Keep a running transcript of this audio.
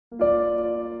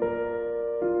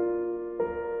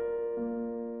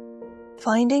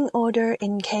Finding Order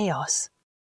in Chaos.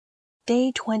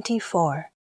 Day 24.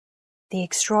 The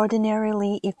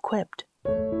Extraordinarily Equipped.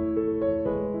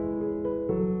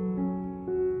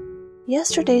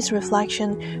 Yesterday's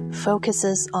reflection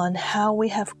focuses on how we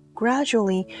have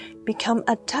gradually become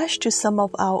attached to some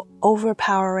of our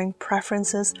overpowering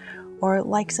preferences or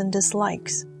likes and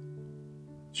dislikes.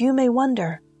 You may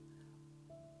wonder,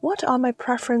 what are my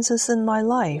preferences in my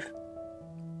life?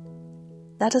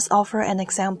 Let us offer an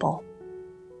example.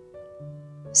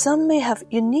 Some may have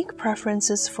unique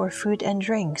preferences for food and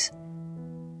drinks,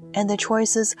 and the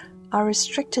choices are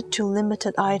restricted to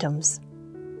limited items.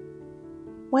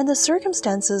 When the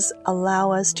circumstances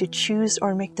allow us to choose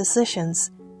or make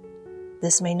decisions,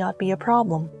 this may not be a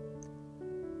problem.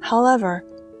 However,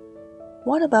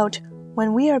 what about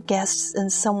when we are guests in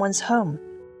someone's home?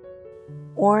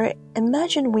 Or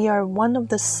imagine we are one of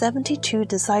the 72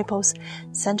 disciples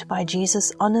sent by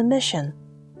Jesus on a mission.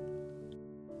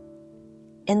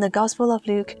 In the Gospel of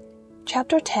Luke,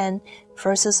 chapter 10,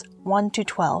 verses 1 to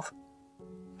 12,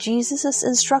 Jesus'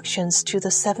 instructions to the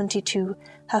 72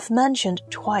 have mentioned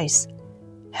twice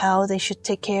how they should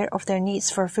take care of their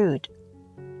needs for food.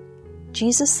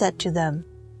 Jesus said to them,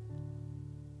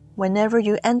 "Whenever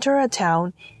you enter a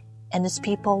town and its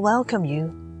people welcome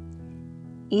you,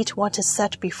 eat what is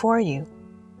set before you."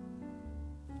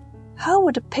 How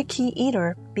would a picky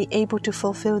eater be able to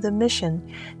fulfill the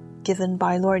mission given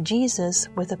by Lord Jesus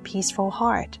with a peaceful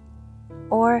heart?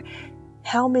 Or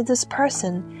how may this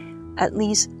person at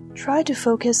least try to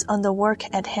focus on the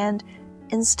work at hand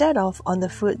instead of on the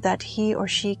food that he or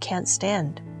she can't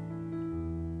stand?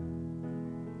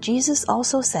 Jesus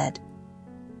also said,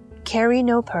 "Carry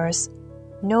no purse,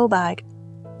 no bag,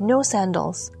 no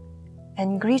sandals,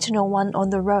 and greet no one on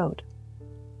the road."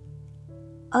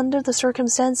 Under the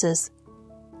circumstances,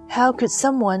 how could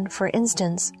someone, for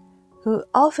instance, who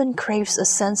often craves a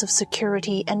sense of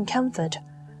security and comfort,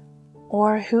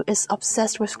 or who is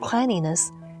obsessed with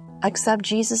cleanliness, accept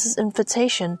Jesus'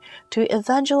 invitation to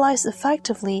evangelize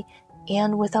effectively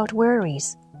and without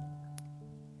worries?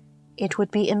 It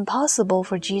would be impossible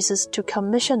for Jesus to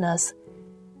commission us,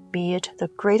 be it the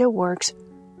greater works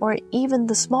or even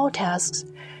the small tasks,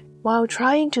 while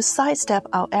trying to sidestep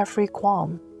our every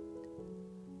qualm.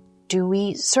 Do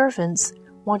we, servants,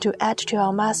 want to add to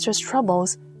our master's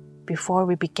troubles before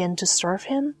we begin to serve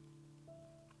him?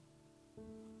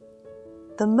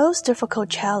 The most difficult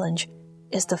challenge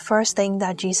is the first thing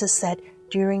that Jesus said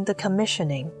during the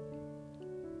commissioning.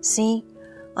 "See,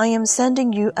 I am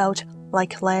sending you out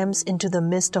like lambs into the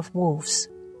midst of wolves."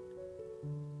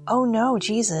 Oh no,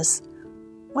 Jesus,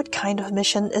 what kind of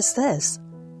mission is this?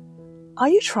 Are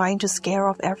you trying to scare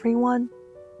off everyone?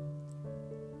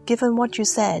 Given what you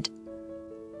said,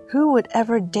 who would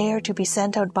ever dare to be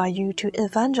sent out by you to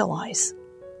evangelize?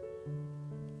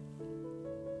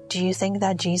 Do you think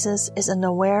that Jesus is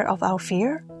unaware of our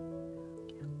fear?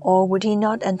 Or would he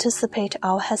not anticipate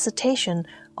our hesitation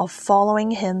of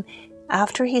following him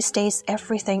after he states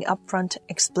everything up front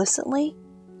explicitly?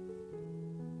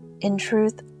 In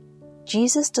truth,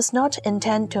 Jesus does not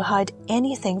intend to hide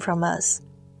anything from us.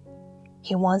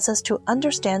 He wants us to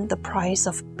understand the price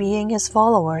of being his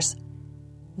followers,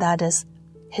 that is,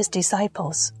 his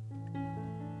disciples,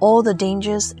 all the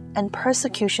dangers and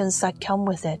persecutions that come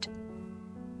with it,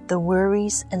 the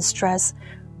worries and stress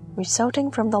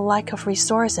resulting from the lack of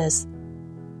resources,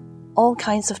 all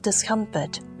kinds of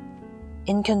discomfort,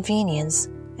 inconvenience,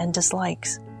 and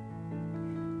dislikes.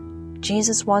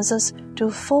 Jesus wants us to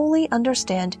fully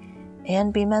understand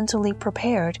and be mentally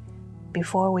prepared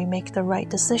before we make the right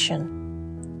decision.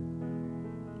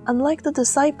 Unlike the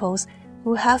disciples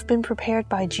who have been prepared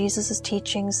by Jesus'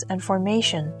 teachings and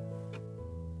formation,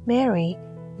 Mary,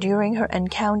 during her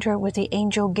encounter with the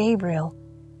angel Gabriel,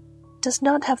 does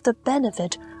not have the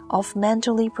benefit of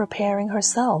mentally preparing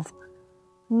herself,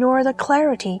 nor the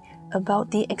clarity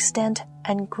about the extent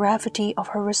and gravity of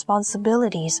her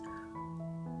responsibilities,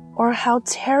 or how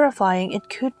terrifying it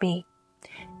could be.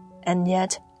 And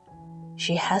yet,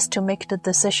 she has to make the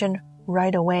decision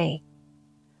right away.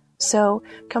 So,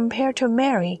 compared to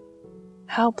Mary,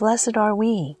 how blessed are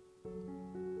we?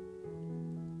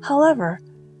 However,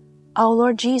 our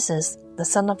Lord Jesus, the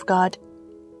Son of God,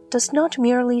 does not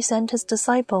merely send his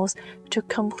disciples to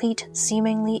complete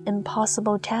seemingly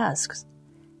impossible tasks.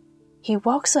 He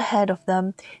walks ahead of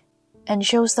them and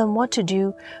shows them what to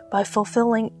do by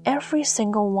fulfilling every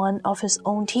single one of his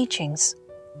own teachings.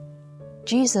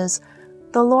 Jesus,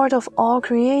 the Lord of all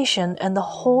creation and the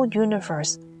whole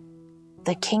universe,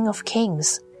 the King of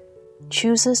Kings,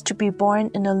 chooses to be born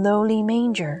in a lowly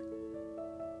manger.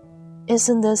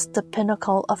 Isn't this the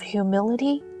pinnacle of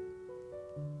humility?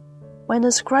 when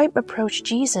a scribe approached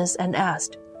Jesus and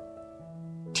asked,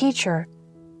 "Teacher,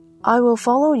 I will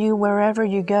follow you wherever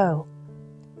you go."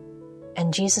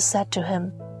 And Jesus said to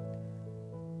him,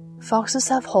 "Foxes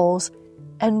have holes,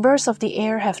 and birds of the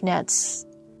air have nets,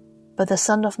 but the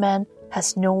Son of Man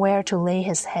has nowhere to lay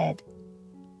his head."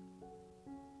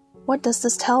 What does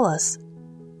this tell us?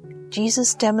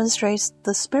 Jesus demonstrates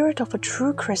the spirit of a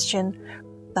true Christian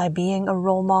by being a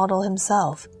role model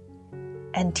himself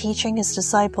and teaching his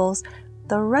disciples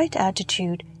the right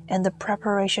attitude and the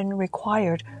preparation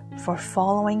required for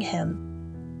following him.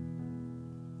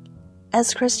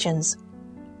 As Christians,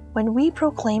 when we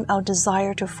proclaim our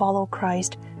desire to follow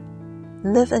Christ,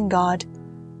 live in God,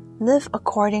 live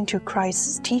according to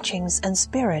Christ's teachings and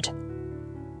spirit,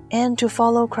 and to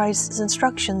follow Christ's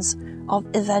instructions of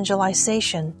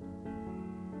evangelization,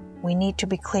 we need to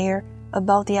be clear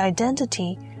about the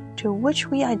identity to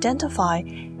which we identify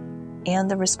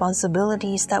and the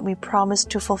responsibilities that we promise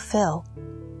to fulfill.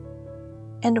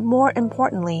 And more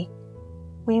importantly,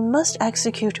 we must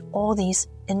execute all these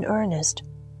in earnest.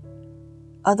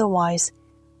 Otherwise,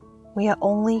 we are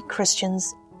only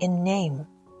Christians in name.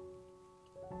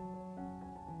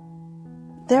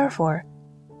 Therefore,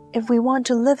 if we want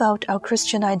to live out our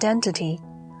Christian identity,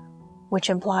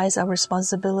 which implies our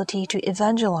responsibility to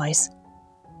evangelize,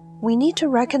 we need to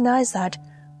recognize that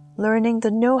learning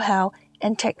the know-how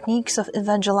and techniques of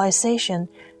evangelization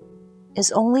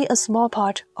is only a small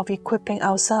part of equipping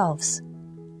ourselves.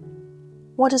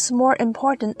 What is more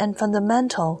important and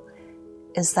fundamental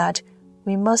is that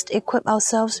we must equip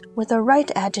ourselves with the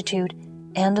right attitude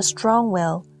and a strong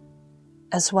will.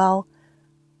 As well,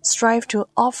 strive to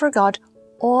offer God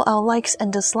all our likes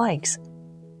and dislikes,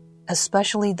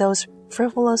 especially those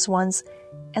frivolous ones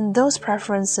and those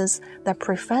preferences that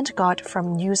prevent God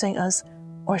from using us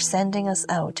or sending us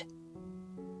out.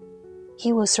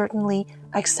 He will certainly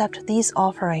accept these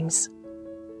offerings.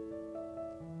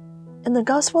 In the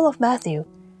Gospel of Matthew,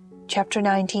 chapter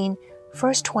 19,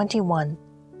 verse 21,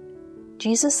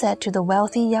 Jesus said to the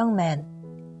wealthy young man,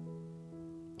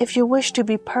 "If you wish to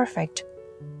be perfect,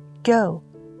 go,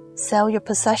 sell your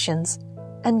possessions,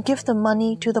 and give the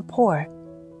money to the poor,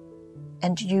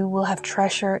 and you will have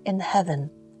treasure in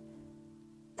heaven.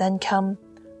 Then come,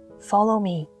 follow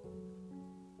me."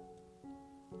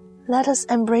 Let us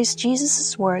embrace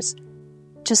Jesus' words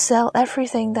to sell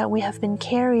everything that we have been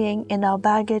carrying in our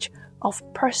baggage of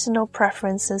personal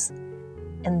preferences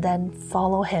and then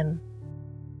follow him.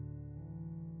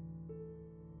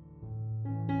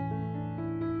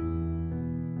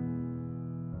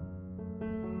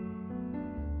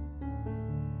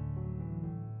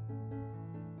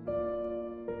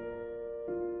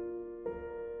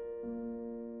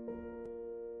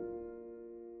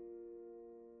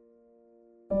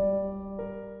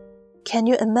 Can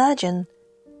you imagine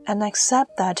and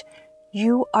accept that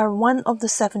you are one of the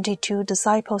 72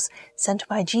 disciples sent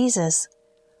by Jesus,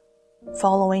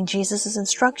 following Jesus'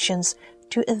 instructions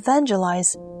to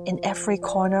evangelize in every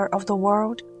corner of the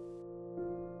world?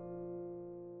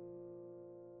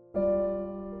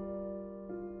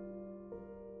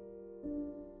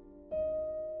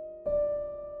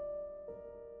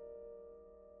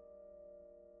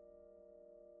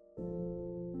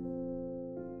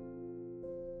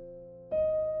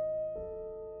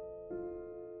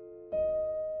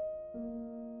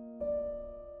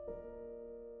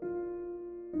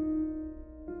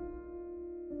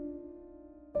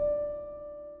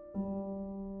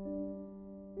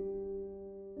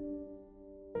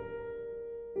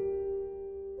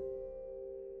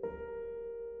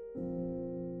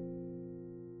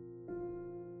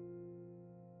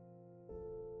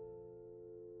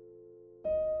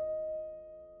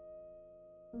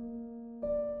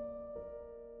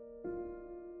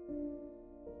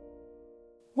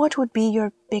 What would be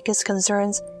your biggest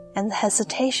concerns and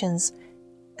hesitations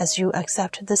as you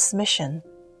accept this mission?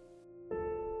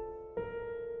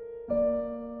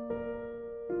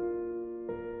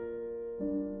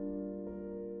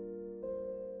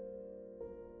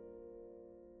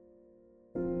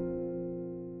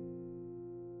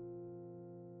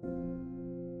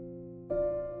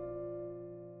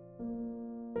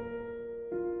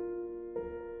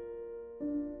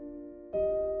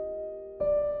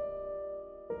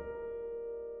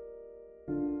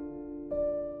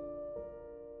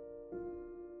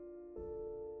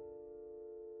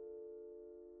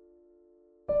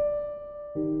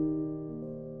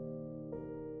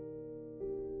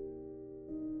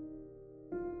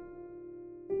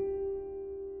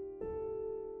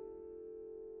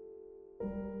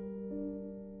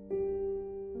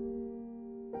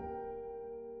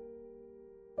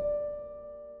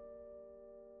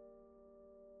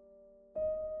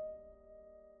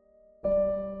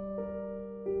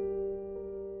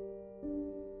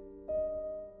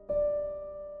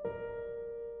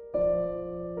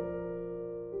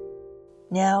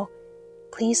 Now,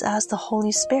 please ask the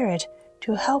Holy Spirit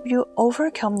to help you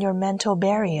overcome your mental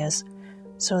barriers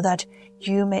so that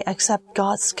you may accept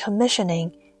God's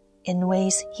commissioning in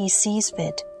ways He sees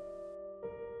fit.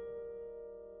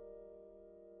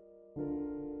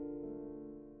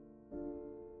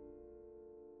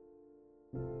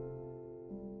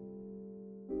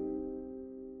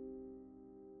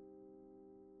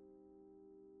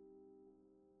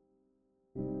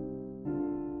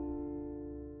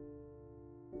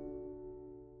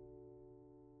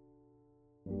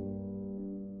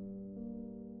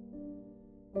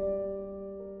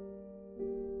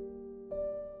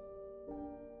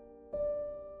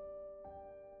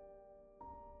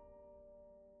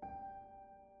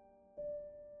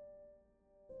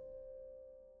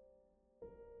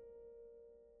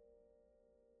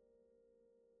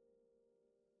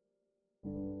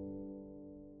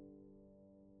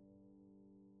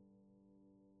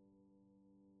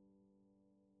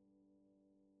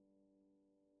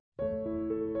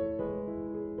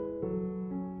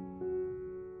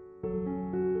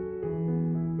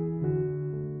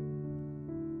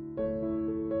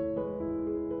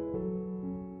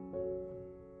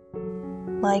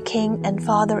 My King and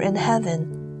Father in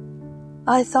heaven,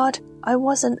 I thought I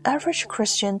was an average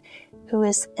Christian who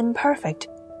is imperfect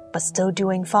but still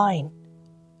doing fine.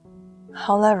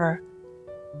 However,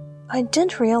 I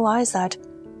didn't realize that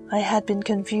I had been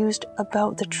confused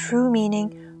about the true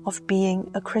meaning of being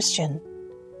a Christian.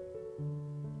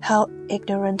 How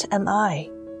ignorant am I?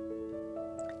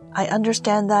 I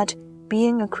understand that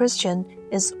being a Christian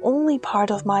is only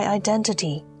part of my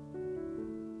identity.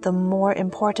 The more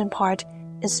important part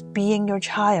is being your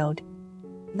child,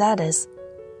 that is,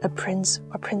 a prince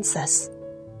or princess.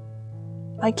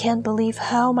 I can't believe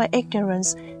how my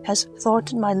ignorance has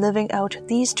thwarted my living out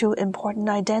these two important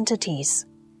identities.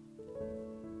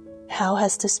 How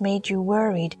has this made you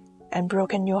worried and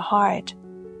broken your heart?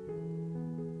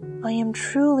 I am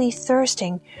truly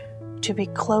thirsting to be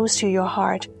close to your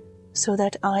heart so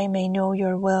that I may know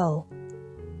your will.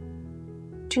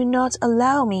 Do not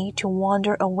allow me to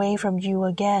wander away from you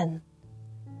again.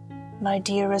 My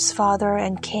dearest Father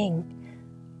and King,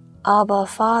 Abba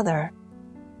Father,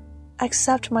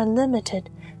 accept my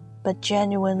limited but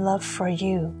genuine love for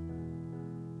you.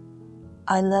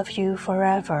 I love you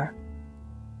forever.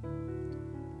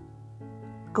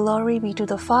 Glory be to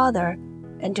the Father,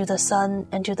 and to the Son,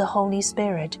 and to the Holy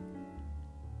Spirit,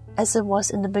 as it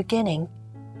was in the beginning,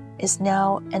 is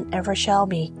now, and ever shall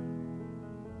be,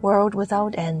 world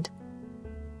without end.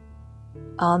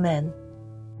 Amen.